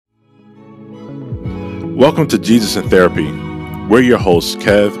Welcome to Jesus in Therapy. We're your hosts,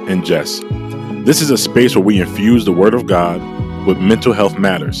 Kev and Jess. This is a space where we infuse the Word of God with mental health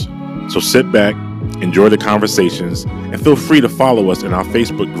matters. So sit back, enjoy the conversations, and feel free to follow us in our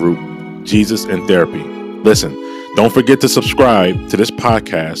Facebook group, Jesus in Therapy. Listen, don't forget to subscribe to this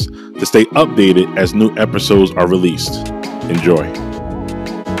podcast to stay updated as new episodes are released. Enjoy.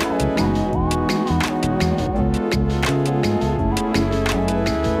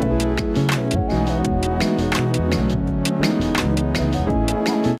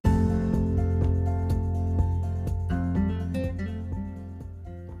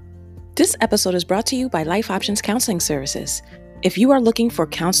 This episode is brought to you by Life Options Counseling Services. If you are looking for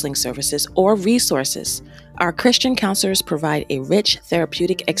counseling services or resources, our Christian counselors provide a rich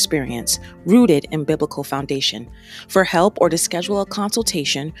therapeutic experience rooted in biblical foundation. For help or to schedule a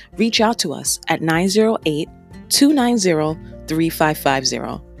consultation, reach out to us at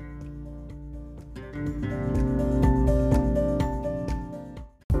 908-290-3550.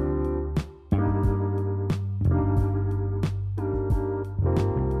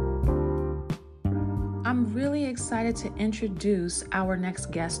 I'm really excited to introduce our next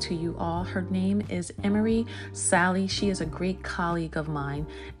guest to you all. Her name is Emery Sally. She is a great colleague of mine,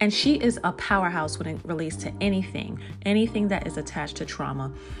 and she is a powerhouse when it relates to anything that is attached to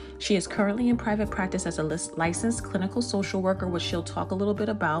trauma. She is currently in private practice as a licensed clinical social worker, which she'll talk a little bit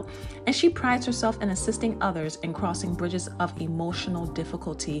about, and she prides herself in assisting others in crossing bridges of emotional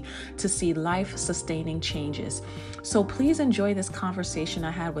difficulty to see life-sustaining changes. So please enjoy this conversation I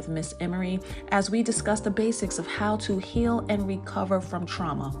had with Miss Emery as we discuss the basics of how to heal and recover from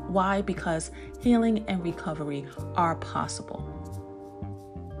trauma. Why? Because healing and recovery are possible.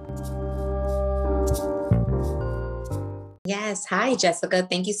 Yes. Hi, Jessica.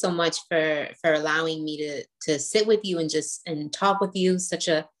 Thank you so much for allowing me to sit with you and talk with you. Such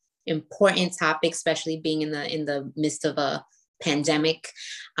a important topic, especially being in the midst of a pandemic.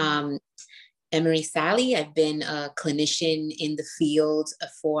 Emery Sally, I've been a clinician in the field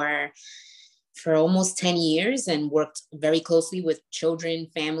for almost 10 years and worked very closely with children,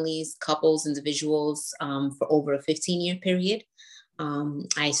 families, couples, individuals for over a 15-year period.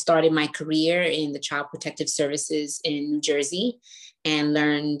 I started my career in the Child Protective Services in New Jersey and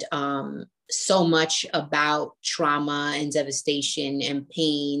learned so much about trauma and devastation and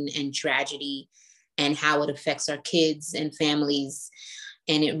pain and tragedy and how it affects our kids and families.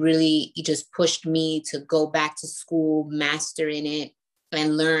 And it just pushed me to go back to school, master in it,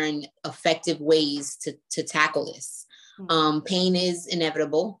 and learn effective ways to tackle this. Pain is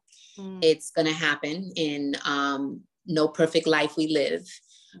inevitable. It's going to happen in no perfect life we live.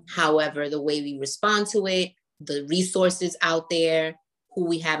 However, the way we respond to it, the resources out there, who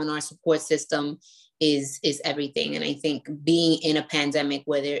we have in our support system is everything. And I think being in a pandemic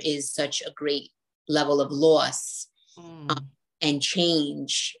where there is such a great level of loss and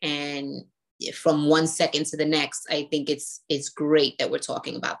change, and from one second to the next, I think it's great that we're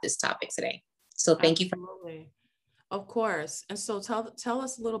talking about this topic today. So thank you for. Of course. And so tell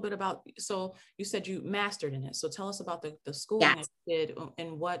us a little bit about, so you said you mastered in it. So tell us about the schooling that you did,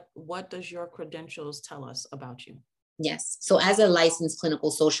 and what does your credentials tell us about you? Yes. So as a licensed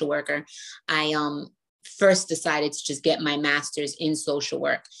clinical social worker, I first decided to just get my master's in social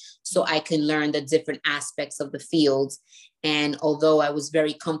work so I can learn the different aspects of the field. And although I was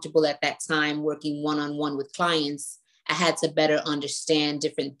very comfortable at that time working one-on-one with clients, I had to better understand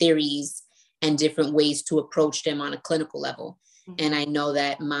different theories and different ways to approach them on a clinical level. And I know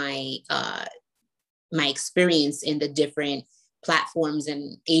that my experience in the different platforms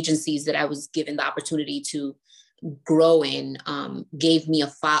and agencies that I was given the opportunity to grow in gave me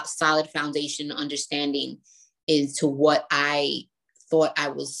a solid foundation understanding into what I thought I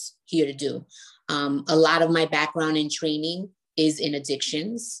was here to do. A lot of my background and training is in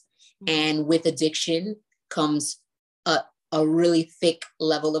addictions. And with addiction comes a really thick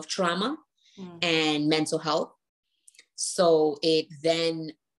level of trauma and mental health. So it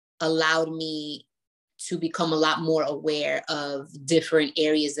then allowed me to become a lot more aware of different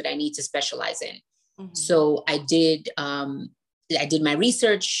areas that I need to specialize in. So I did my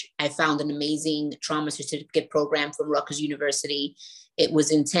research. I found an amazing trauma certificate program from Rutgers University. It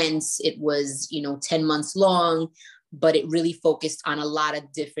was intense. It was, 10 months long, but it really focused on a lot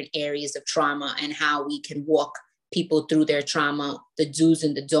of different areas of trauma and how we can walk people through their trauma, the do's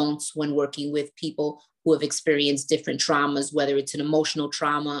and the don'ts when working with people who have experienced different traumas, whether it's an emotional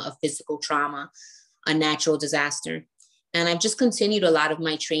trauma, a physical trauma, a natural disaster. And I've just continued a lot of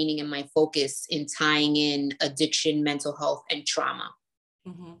my training and my focus in tying in addiction, mental health, and trauma.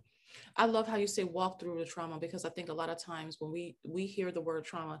 I love how you say walk through the trauma, because I think a lot of times when we hear the word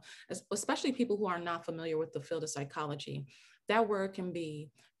trauma, especially people who are not familiar with the field of psychology, that word can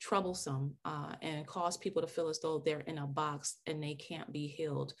be troublesome and cause people to feel as though they're in a box and they can't be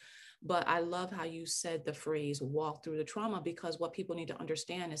healed. But I love how you said the phrase walk through the trauma, because what people need to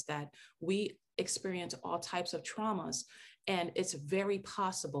understand is that we experience all types of traumas, and it's very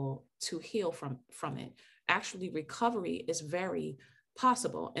possible to heal from it. Actually, recovery is very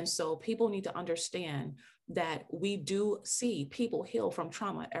possible. And so people need to understand that we do see people heal from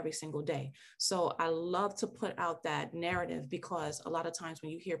trauma every single day. So I love to put out that narrative, because a lot of times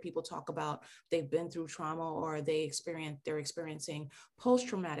when you hear people talk about they've been through trauma, or they're experiencing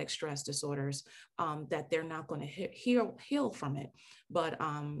post-traumatic stress disorders, that they're not going to heal from it. But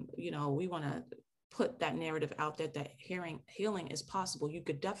we want to put that narrative out there that healing is possible. You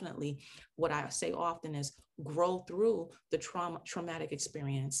could definitely, what I say often is, grow through the traumatic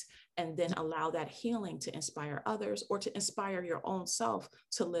experience, and then allow that healing to inspire others, or to inspire your own self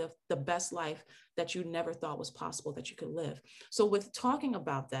to live the best life that you never thought was possible that you could live. So with talking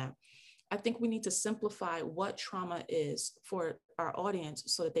about that, I think we need to simplify what trauma is for our audience,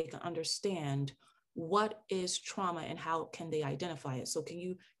 so that they can understand what is trauma and how can they identify it. So can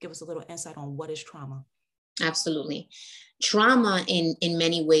you give us a little insight on what is trauma? Absolutely. Trauma in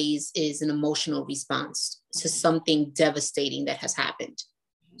many ways is an emotional response to something devastating that has happened.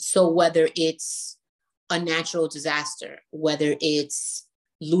 So whether it's a natural disaster, whether it's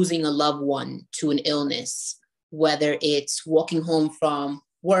losing a loved one to an illness, whether it's walking home from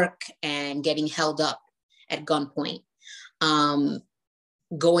work and getting held up at gunpoint,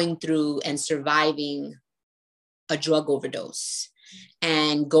 going through and surviving a drug overdose,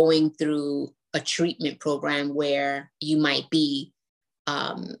 and going through a treatment program where you might be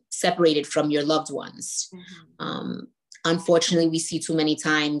separated from your loved ones. Unfortunately, we see too many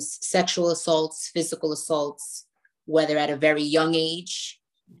times sexual assaults, physical assaults, whether at a very young age,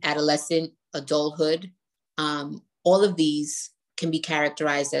 adolescent, adulthood. All of these can be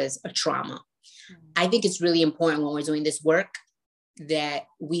characterized as a trauma. I think it's really important when we're doing this work that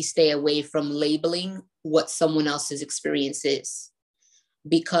we stay away from labeling what someone else's experience is,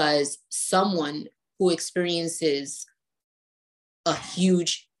 because someone who experiences a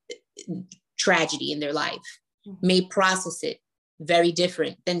huge tragedy in their life may process it very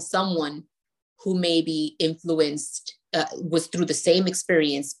different than someone who may be influenced, was through the same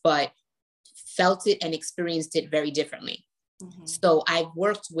experience, but felt it and experienced it very differently. So I've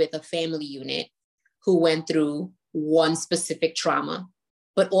worked with a family unit who went through one specific trauma,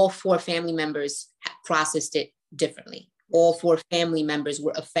 but all 4 family members processed it differently. All 4 family members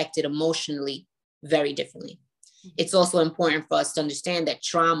were affected emotionally very differently. It's also important for us to understand that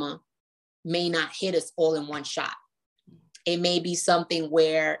trauma may not hit us all in one shot. It may be something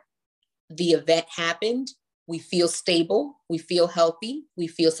where the event happened, we feel stable, we feel healthy, we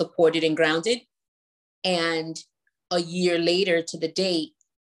feel supported and grounded. And a year later to the date,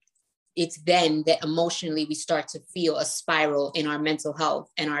 it's then that emotionally we start to feel a spiral in our mental health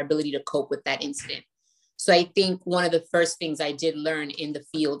and our ability to cope with that incident. So I think one of the first things I did learn in the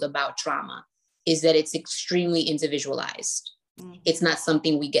field about trauma is that it's extremely individualized. It's not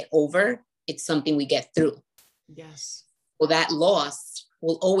something we get over, it's something we get through. Yes. Well, that loss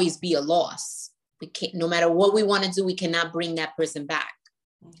will always be a loss. We can't, no matter what we want to do, we cannot bring that person back.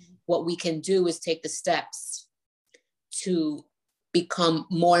 What we can do is take the steps to become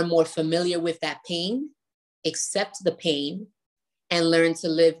more and more familiar with that pain, accept the pain, and learn to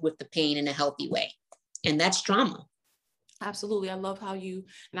live with the pain in a healthy way. And that's trauma. Absolutely. I love how and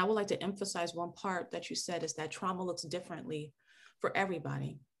I would like to emphasize one part that you said is that trauma looks differently for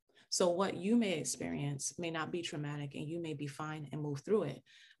everybody. So what you may experience may not be traumatic, and you may be fine and move through it.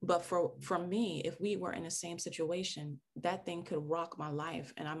 But for me, if we were in the same situation, that thing could rock my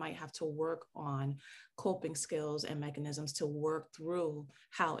life, and I might have to work on coping skills and mechanisms to work through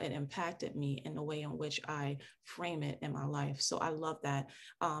how it impacted me in the way in which I frame it in my life. So I love that.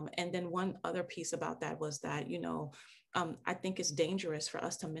 And then one other piece about that was that, I think it's dangerous for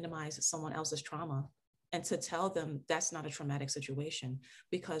us to minimize someone else's trauma and to tell them that's not a traumatic situation,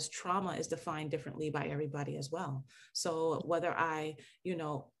 because trauma is defined differently by everybody as well. So whether I,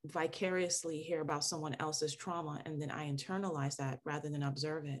 vicariously hear about someone else's trauma and then I internalize that rather than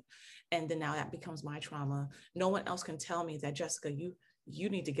observe it, and then now that becomes my trauma, no one else can tell me that, Jessica, you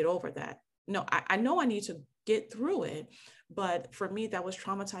need to get over that. no, I know I need to get through it. But for me, that was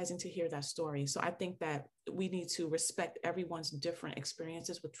traumatizing to hear that story. So I think that we need to respect everyone's different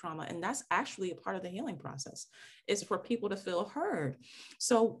experiences with trauma. And that's actually a part of the healing process, is for people to feel heard.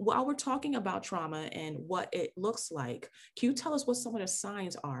 So while we're talking about trauma and what it looks like, can you tell us what some of the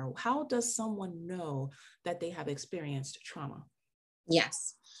signs are? How does someone know that they have experienced trauma?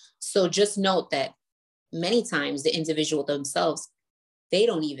 Yes. So just note that many times the individual themselves, they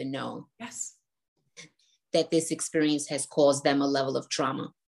don't even know. Yes. That this experience has caused them a level of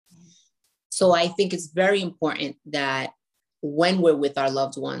trauma. So I think it's very important that when we're with our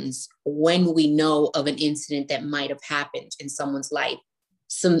loved ones, when we know of an incident that might have happened in someone's life,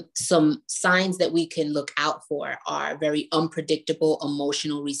 some signs that we can look out for are very unpredictable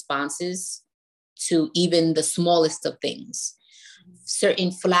emotional responses to even the smallest of things. Certain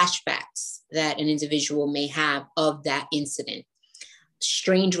flashbacks that an individual may have of that incident.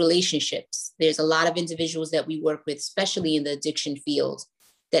 Strange relationships. There's a lot of individuals that we work with, especially in the addiction field,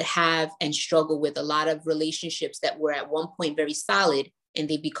 that have and struggle with a lot of relationships that were at one point very solid and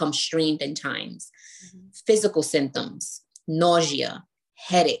they become strained in times. Mm-hmm. Physical symptoms, nausea,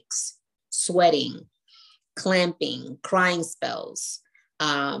 headaches, sweating, clamping, crying spells,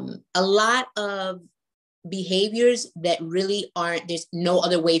 a lot of behaviors that really aren't, there's no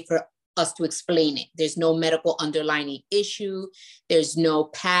other way for us to explain it. There's no medical underlying issue. There's no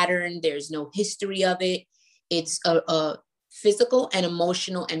pattern. There's no history of it. It's a physical and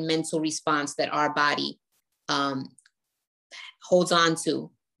emotional and mental response that our body holds on to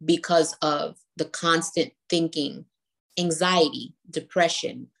because of the constant thinking, anxiety,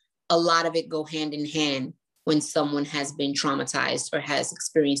 depression. A lot of it go hand in hand when someone has been traumatized or has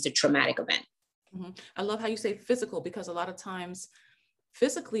experienced a traumatic event. Mm-hmm. I love how you say physical, because a lot of times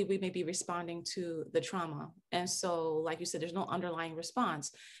physically, we may be responding to the trauma. And so, like you said, there's no underlying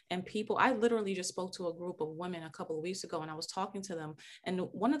response. And people, I literally just spoke to a group of women a couple of weeks ago, and I was talking to them. And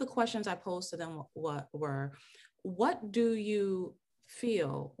one of the questions I posed to them were, what do you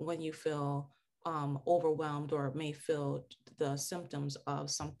feel when you feel overwhelmed or may feel the symptoms of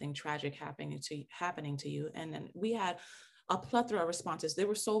something tragic happening to you? And then we had a plethora of responses. They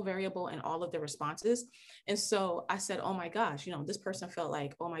were so variable in all of their responses. And so I said, oh my gosh, this person felt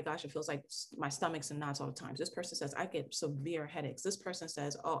like, oh my gosh, it feels like my stomach's in knots all the time. This person says, I get severe headaches. This person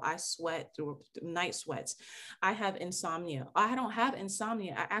says, oh, I sweat through night sweats. I have insomnia. I don't have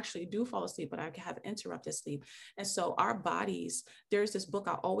insomnia. I actually do fall asleep, but I have interrupted sleep. And so our bodies, there's this book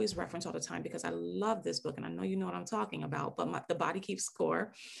I always reference all the time because I love this book and I know you know what I'm talking about, but The Body Keeps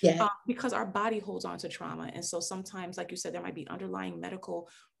Score. Yeah. Because our body holds on to trauma. And so sometimes, like you said, there might be underlying medical,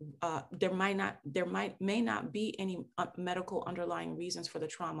 there may not be any medical underlying reasons for the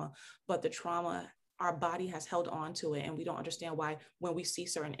trauma, but the trauma, our body has held on to it. And we don't understand why when we see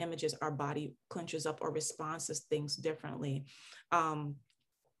certain images, our body clenches up or responds to things differently.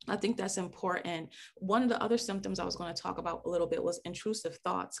 I think that's important. One of the other symptoms I was going to talk about a little bit was intrusive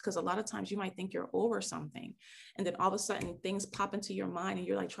thoughts, because a lot of times you might think you're over something and then all of a sudden things pop into your mind and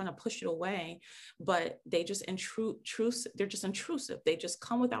you're like trying to push it away, but they just they're just intrusive. They just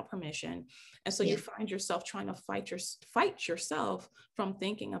come without permission. And so you find yourself trying to fight yourself from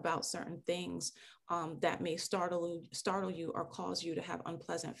thinking about certain things that may startle you or cause you to have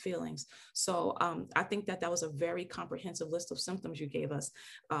unpleasant feelings. So I think that was a very comprehensive list of symptoms you gave us.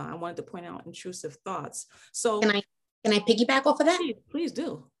 I wanted to point out intrusive thoughts. So can I piggyback off of that? Please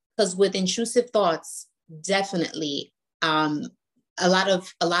do. Because with intrusive thoughts, definitely, a lot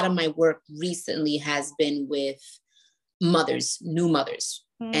of my work recently has been with mothers, new mothers,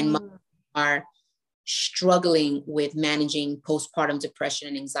 and mothers are struggling with managing postpartum depression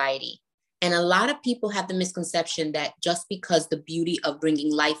and anxiety. And a lot of people have the misconception that just because the beauty of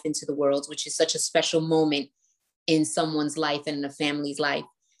bringing life into the world, which is such a special moment in someone's life and in a family's life,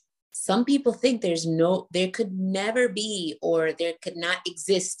 some people think there could never be, or there could not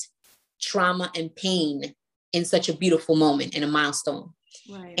exist trauma and pain in such a beautiful moment and a milestone.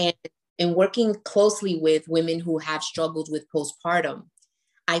 Right. And in working closely with women who have struggled with postpartum,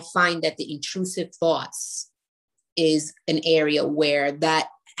 I find that the intrusive thoughts is an area where that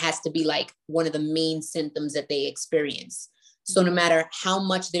has to be like one of the main symptoms that they experience. So no matter how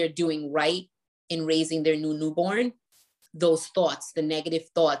much they're doing right in raising their newborn, those thoughts, the negative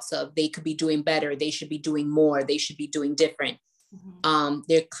thoughts of they could be doing better, they should be doing more, they should be doing different.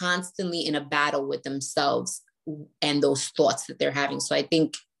 They're constantly in a battle with themselves and those thoughts that they're having. So I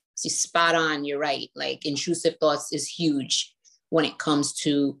think spot on, you're right. Like intrusive thoughts is huge when it comes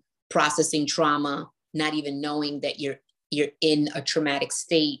to processing trauma, not even knowing that you're in a traumatic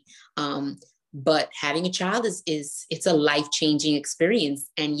state. But having a child it's a life-changing experience.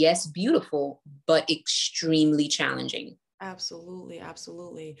 And yes, beautiful, but extremely challenging. Absolutely,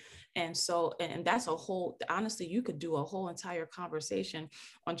 absolutely. And so, and that's a whole, honestly, you could do a whole entire conversation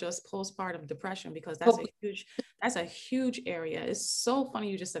on just postpartum depression, because that's a huge area. It's so funny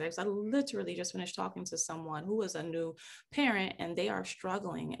you just said it, because I literally just finished talking to someone who is a new parent and they are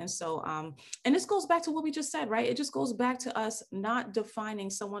struggling. And so, and this goes back to what we just said, right? It just goes back to us not defining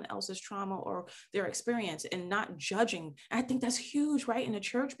someone else's trauma or their experience and not judging. And I think that's huge, right? In the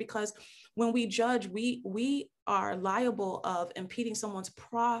church, because when we judge, we are liable of impeding someone's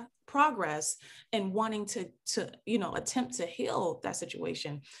progress and wanting to attempt to heal that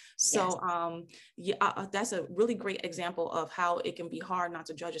situation. So yes. That's a really great example of how it can be hard not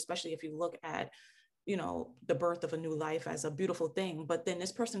to judge, especially if you look at the birth of a new life as a beautiful thing, but then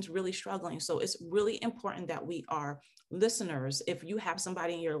this person's really struggling. So it's really important that we are listeners. If you have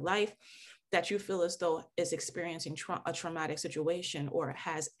somebody in your life that you feel as though is experiencing a traumatic situation or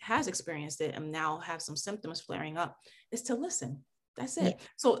has experienced it and now have some symptoms flaring up, is to listen. That's it. Yeah.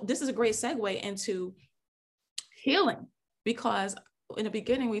 So this is a great segue into healing, because in the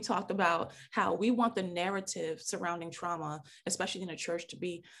beginning, we talked about how we want the narrative surrounding trauma, especially in the church, to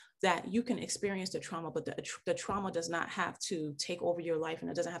be that you can experience the trauma, but the trauma does not have to take over your life, and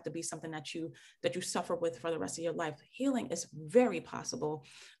it doesn't have to be something that you suffer with for the rest of your life. Healing is very possible.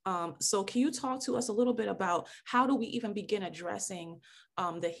 So can you talk to us a little bit about how do we even begin addressing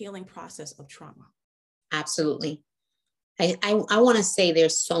the healing process of trauma? Absolutely. I want to say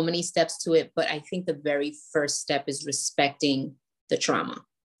there's so many steps to it, but I think the very first step is respecting the trauma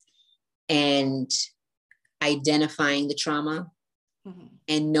and identifying the trauma, mm-hmm.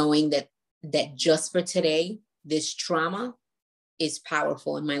 and knowing that just for today, this trauma is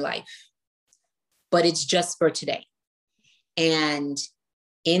powerful in my life, but it's just for today. And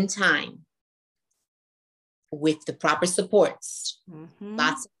in time, with the proper supports, mm-hmm.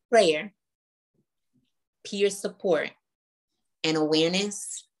 lots of prayer, peer support, and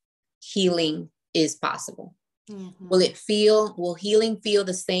awareness, healing is possible. Mm-hmm. Will healing feel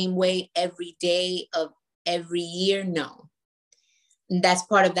the same way every day of every year? No. And that's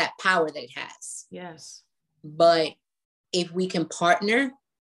part of that power that it has. Yes. But if we can partner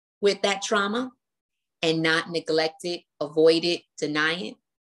with that trauma and not neglect it, avoid it, deny it,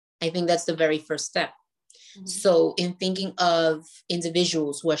 I think that's the very first step. Mm-hmm. So in thinking of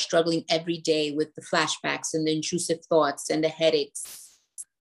individuals who are struggling every day with the flashbacks and the intrusive thoughts and the headaches,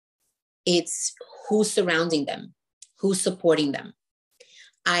 it's who's surrounding them, who's supporting them.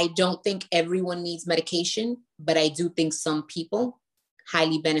 I don't think everyone needs medication, but I do think some people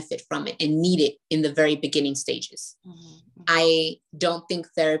highly benefit from it and need it in the very beginning stages. Mm-hmm. I don't think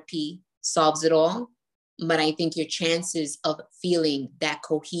therapy solves it all, but I think your chances of feeling that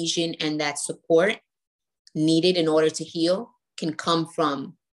cohesion and that support needed in order to heal can come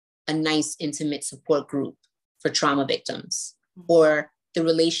from a nice, intimate support group for trauma victims, mm-hmm. or the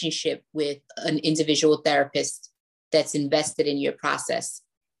relationship with an individual therapist that's invested in your process,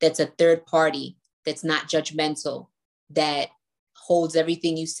 that's a third party, that's not judgmental, that holds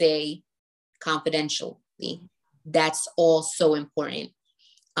everything you say confidentially. That's all so important.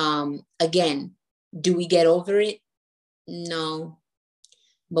 Again, do we get over it? No,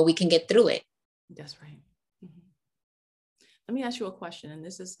 but we can get through it. That's right. Let me ask you a question, and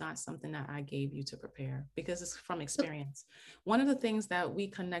this is not something that I gave you to prepare because it's from experience. One of the things that we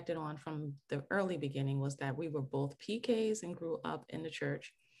connected on from the early beginning was that we were both PKs and grew up in the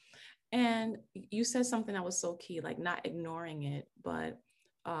church. And you said something that was so key, like not ignoring it, but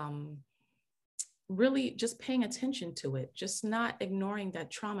really just paying attention to it, just not ignoring that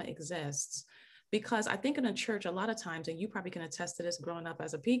trauma exists. Because I think in a church, a lot of times, and you probably can attest to this growing up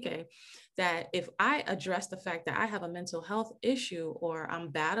as a PK, that if I address the fact that I have a mental health issue or I'm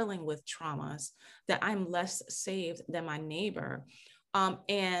battling with traumas, that I'm less saved than my neighbor.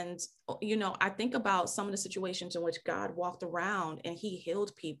 And, I think about some of the situations in which God walked around and he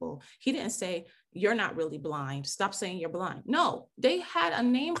healed people. He didn't say, you're not really blind. Stop saying you're blind. No, they had a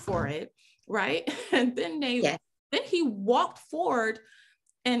name for it, right? And then then he walked forward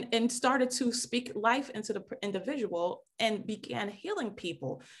and started to speak life into the individual and began healing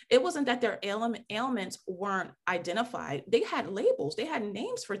people. It wasn't that their ailments weren't identified. They had labels. They had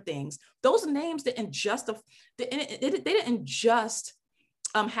names for things. Those names didn't just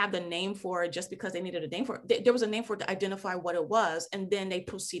have the name for it just because they needed a name for it. There was a name for it to identify what it was, and then they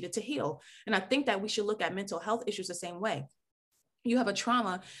proceeded to heal. And I think that we should look at mental health issues the same way. you have a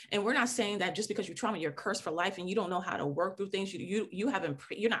trauma, and we're not saying that just because you trauma, you're cursed for life and you don't know how to work through things.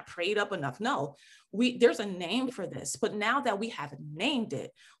 You're not prayed up enough. No, there's a name for this, but now that we have named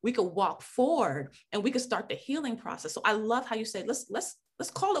it, we could walk forward and we could start the healing process. So I love how you say, let's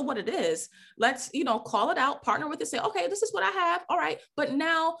call it what it is. Let's, call it out, partner with it, say, okay, this is what I have. All right. But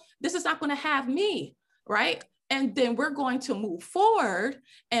now this is not going to have me. Right. And then we're going to move forward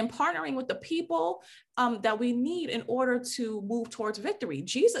and partnering with the people that we need in order to move towards victory.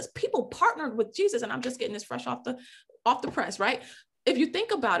 People partnered with Jesus, and I'm just getting this fresh off the press, right? If you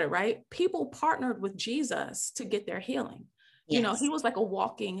think about it, right, people partnered with Jesus to get their healing. Yes. He was like a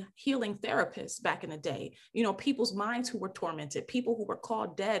walking healing therapist back in the day. People's minds who were tormented, people who were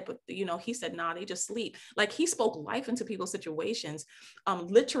called dead, but he said, nah, they just sleep. Like, he spoke life into people's situations,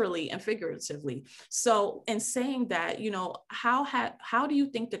 literally and figuratively. So in saying that, how do you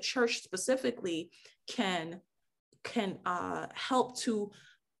think the church specifically can help to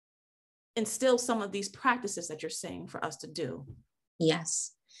instill some of these practices that you're saying for us to do?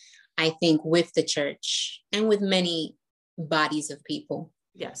 Yes, I think with the church and with many bodies of people,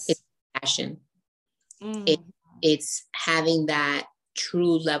 yes, it's passion. It's having that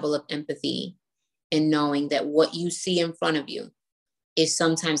true level of empathy and knowing that what you see in front of you is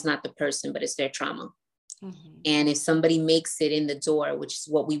sometimes not the person, but it's their trauma. And if somebody makes it in the door, which is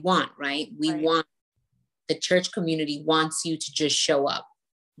what we want, right? We want, the church community wants you to just show up.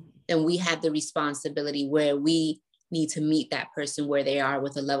 And we have the responsibility where we need to meet that person where they are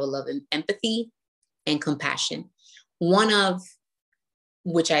with a level of empathy and compassion. One of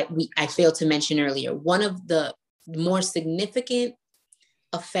which I failed to mention earlier, one of the more significant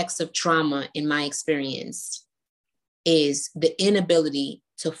effects of trauma in my experience is the inability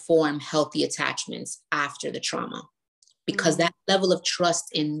to form healthy attachments after the trauma, because that level of trust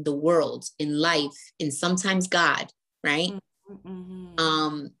in the world, in life, and sometimes God, right?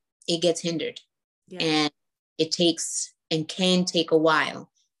 It gets hindered. Yes. And it takes and can take a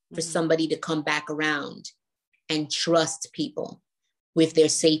while for somebody to come back around and trust people with their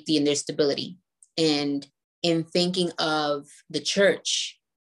safety and their stability. And in thinking of the church,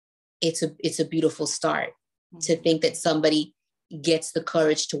 it's a beautiful start to think that somebody gets the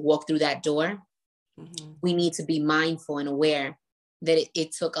courage to walk through that door. We need to be mindful and aware that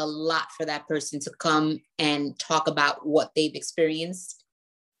it took a lot for that person to come and talk about what they've experienced.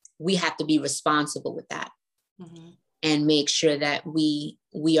 We have to be responsible with that and make sure that we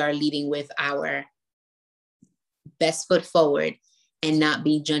are leading with our best foot forward and not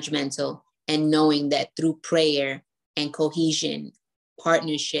being judgmental, and knowing that through prayer and cohesion,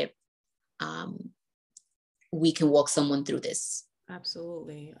 partnership, we can walk someone through this.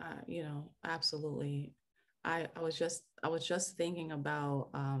 Absolutely. Absolutely. I was just thinking about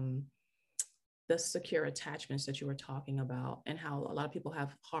the secure attachments that you were talking about, and how a lot of people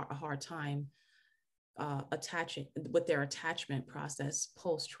have a hard time attaching with their attachment process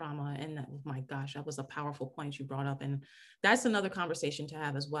post-trauma. And that, my gosh, that was a powerful point you brought up. And that's another conversation to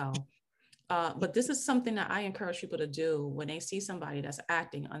have as well. But this is something that I encourage people to do when they see somebody that's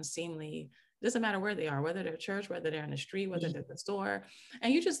acting unseemly. Doesn't matter where they are, whether they're at church, whether they're in the street, whether they're at the store,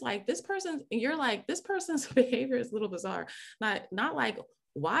 and you just like, this person's behavior is a little bizarre. Not like,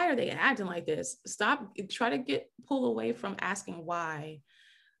 why are they acting like this? Try to pull away from asking why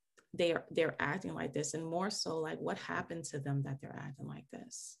they're acting like this, and more so like, what happened to them that they're acting like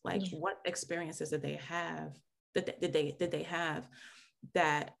this? Like, what experiences did they have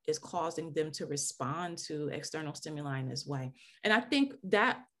that is causing them to respond to external stimuli in this way? And I think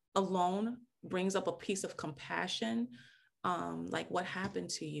that alone brings up a piece of compassion. Like, what happened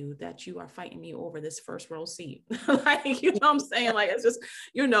to you that you are fighting me over this first row seat? Like, what I'm saying? Like, it's just,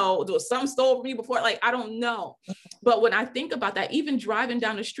 some stole from me before. Like, I don't know. But when I think about that, even driving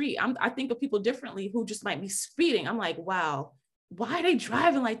down the street, I think of people differently who just might be speeding. I'm like, wow, why are they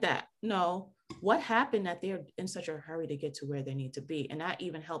driving like that? No, what happened that they're in such a hurry to get to where they need to be? And that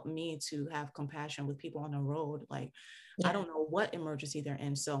even helped me to have compassion with people on the road. Like, I don't know what emergency they're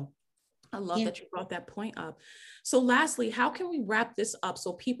in. So I love that you brought that point up. So lastly, how can we wrap this up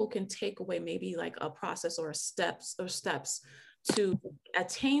so people can take away maybe like a process or steps to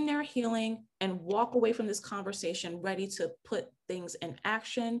attain their healing and walk away from this conversation ready to put things in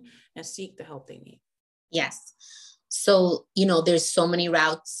action and seek the help they need? Yes. So, there's so many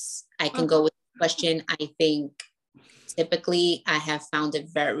routes I can go with the question. I think typically I have found it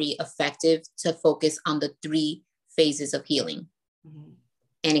very effective to focus on the 3 phases of healing.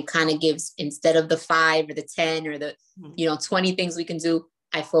 And it kind of gives, instead of the 5 or the 10 or the 20 things we can do,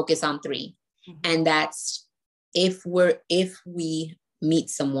 I focus on 3. And that's if we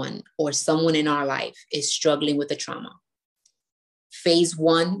meet someone or someone in our life is struggling with a trauma, Phase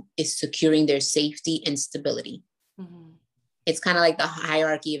one is securing their safety and stability. Mm-hmm. It's kind of like the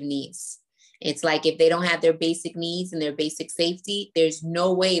hierarchy of needs. It's like if they don't have their basic needs and their basic safety, there's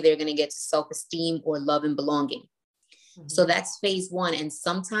no way they're going to get to self-esteem or love and belonging. Mm-hmm. So that's phase one. And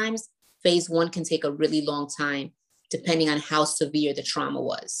sometimes phase one can take a really long time, depending on how severe the trauma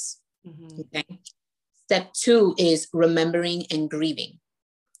was. Mm-hmm. Okay. Step two is remembering and grieving.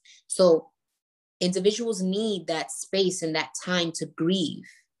 So individuals need that space and that time to grieve,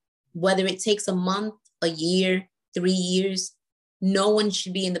 whether it takes a month, a year, 3 years. No one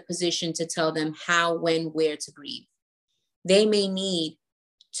should be in the position to tell them how, when, where to grieve. They may need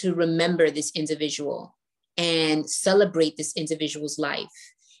to remember this individual and celebrate this individual's life.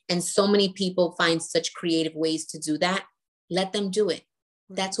 And so many people find such creative ways to do that. Let them do it.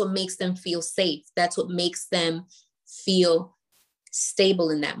 That's what makes them feel safe. That's what makes them feel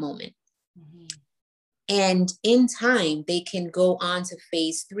stable in that moment. Mm-hmm. And in time, they can go on to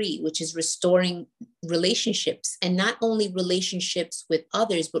phase three, which is restoring relationships, and not only relationships with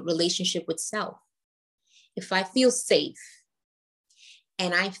others, but relationship with self. If I feel safe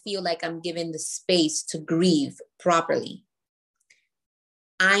and I feel like I'm given the space to grieve properly,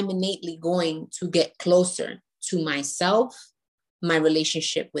 I'm innately going to get closer to myself, my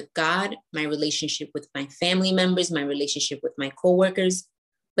relationship with God, my relationship with my family members, my relationship with my coworkers.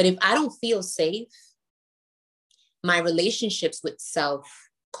 But if I don't feel safe, my relationships with self,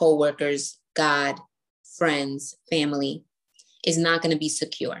 coworkers, God, friends, family is not going to be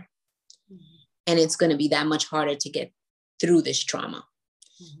secure. Mm-hmm. And it's going to be that much harder to get through this trauma.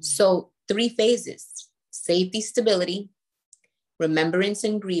 Mm-hmm. So 3 phases: safety, stability, remembrance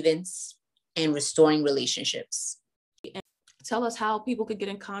and grievance, and restoring relationships. Tell us how people could get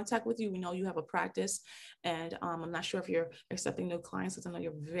in contact with you. We know you have a practice, and I'm not sure if you're accepting new clients, because I know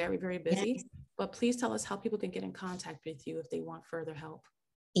you're very, very busy. Yes. But please tell us how people can get in contact with you if they want further help.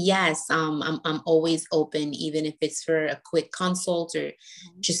 Yes, I'm always open, even if it's for a quick consult or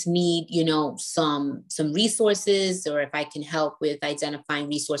just need, some resources, or if I can help with identifying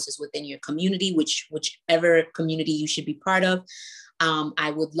resources within your community, whichever community you should be part of. I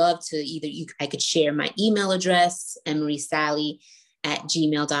would love to I could share my email address,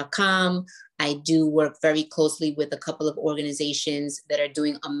 emerysally@gmail.com. I do work very closely with a couple of organizations that are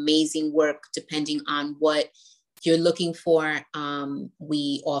doing amazing work depending on what you're looking for.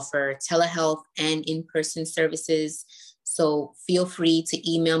 We offer telehealth and in-person services. So feel free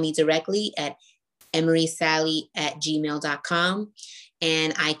to email me directly at emerysally@gmail.com.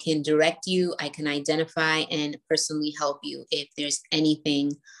 And I can direct you, I can identify and personally help you if there's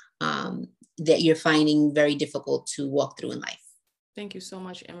anything that you're finding very difficult to walk through in life. Thank you so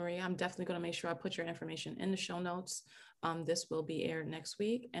much, Emery. I'm definitely going to make sure I put your information in the show notes. This will be aired next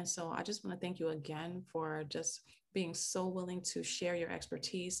week. And so I just want to thank you again for just being so willing to share your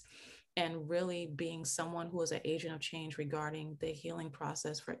expertise and really being someone who is an agent of change regarding the healing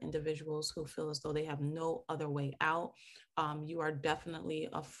process for individuals who feel as though they have no other way out. You are definitely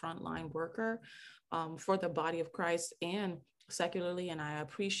a frontline worker for the body of Christ and secularly, and I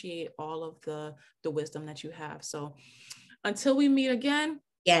appreciate all of the wisdom that you have. So until we meet again,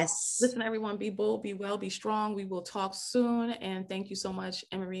 yes. Listen, everyone, be bold, be well, be strong. We will talk soon. And thank you so much,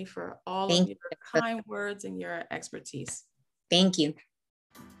 Emery, for all of your kind words and your expertise. Thank you.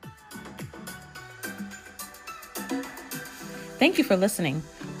 Thank you for listening.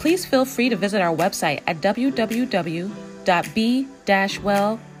 Please feel free to visit our website at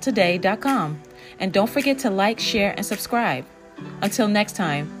www.be-welltoday.com. And don't forget to like, share, and subscribe. Until next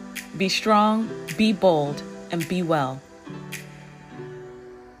time, be strong, be bold, and be well.